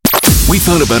We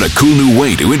thought about a cool new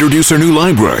way to introduce our new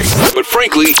library, but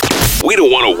frankly, we don't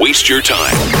want to waste your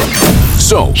time.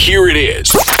 So, here it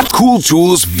is. Cool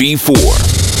Toolz V4.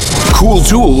 Cool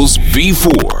Toolz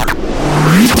V4.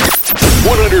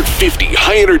 150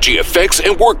 high-energy effects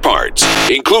and work parts,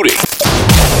 including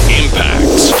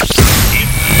impacts,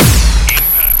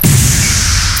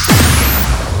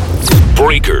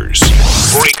 breakers,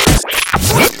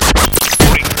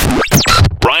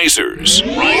 risers,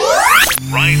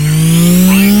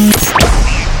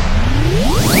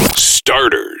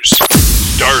 starters,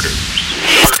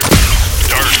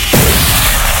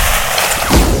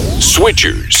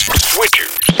 switchers,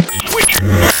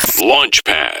 launch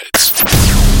pads,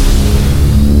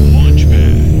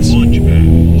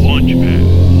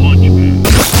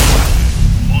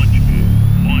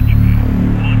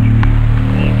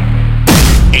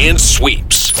 and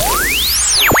sweeps.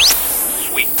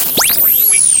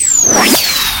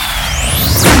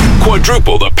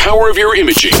 Quadruple the power of your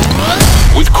imaging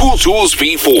with Cool Toolz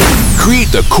V4. Create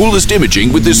the coolest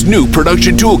imaging with this new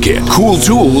production toolkit. Cool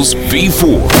Toolz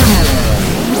V4.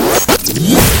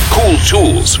 Cool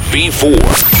Toolz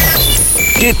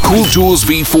V4. Get Cool Toolz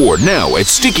V4 now at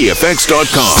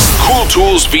stickyfx.com. Cool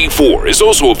Toolz V4 is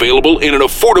also available in an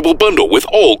affordable bundle with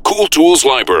all Cool Toolz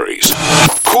libraries.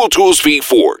 Cool Toolz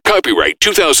V4, copyright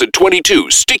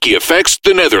 2022, Sticky Effects,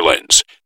 the Netherlands.